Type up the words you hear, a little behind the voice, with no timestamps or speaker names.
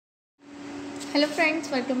Hello friends,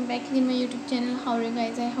 welcome back in my YouTube channel. How are you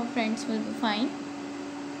guys? I hope friends will be fine.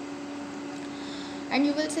 And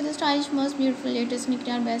you will see the stylish, most beautiful, latest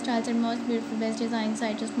knick-knacks, best styles and most beautiful, best design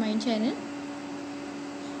sites of my channel.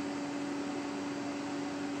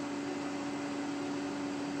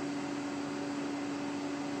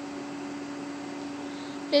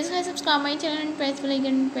 Please guys subscribe my channel and press bell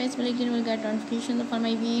icon. Press bell icon will get notifications for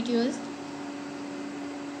my videos.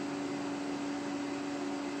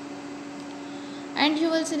 And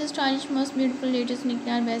you will see the stylish, most beautiful, latest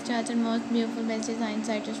knick-knacks, best styles and most beautiful, best design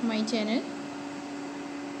sites of my channel.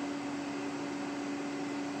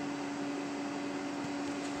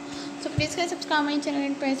 So please guys subscribe my channel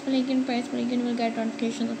and press bell icon. Press bell icon will get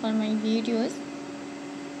notifications for my videos.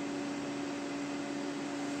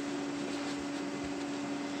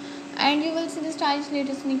 And you will see the stylish,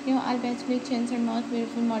 latest knick-knacks, all best collections and most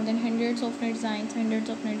beautiful, more than hundreds of new designs,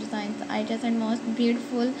 ideas and most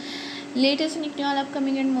beautiful, latest knick-knacks,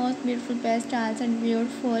 upcoming and most beautiful, best styles and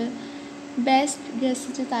beautiful, best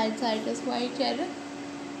guest designs ideas my channel.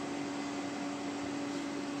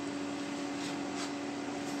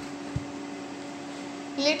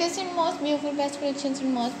 Latest and most beautiful, best collections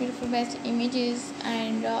and most beautiful, best images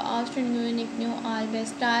and outstanding unique new all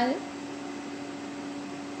best style.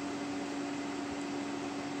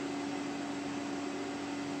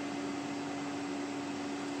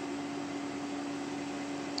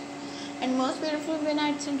 And most beautiful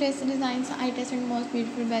nights and dress designs, ideas and most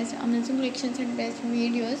beautiful, best amazing collections and best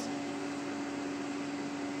videos.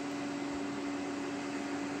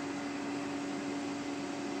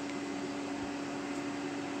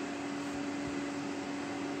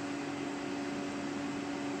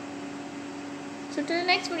 So till the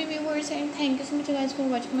next video viewers, and thank you so much guys for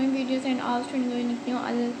watching my videos and outstanding unique new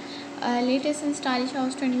all latest and stylish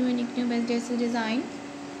outstanding unique new best dress design.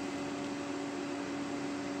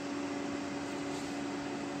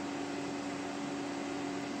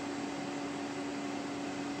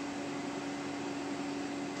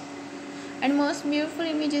 And most beautiful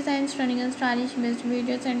images and stunning and stylish best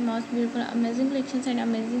videos and most beautiful amazing collections and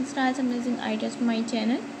amazing styles, amazing ideas for my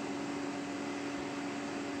channel.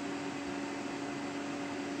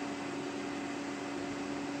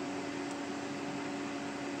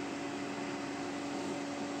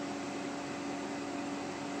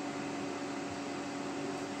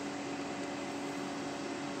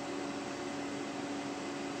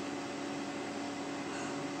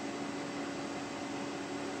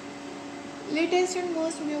 Latest and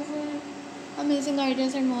most beautiful, amazing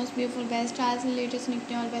ideas and most beautiful, best styles and latest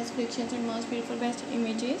knick-knacks, best collections and most beautiful, best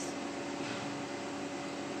images.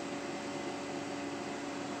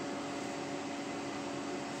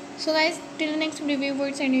 So guys, till the next video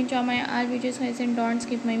viewers, and enjoy my all videos guys, and don't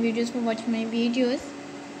skip my videos for watching my videos.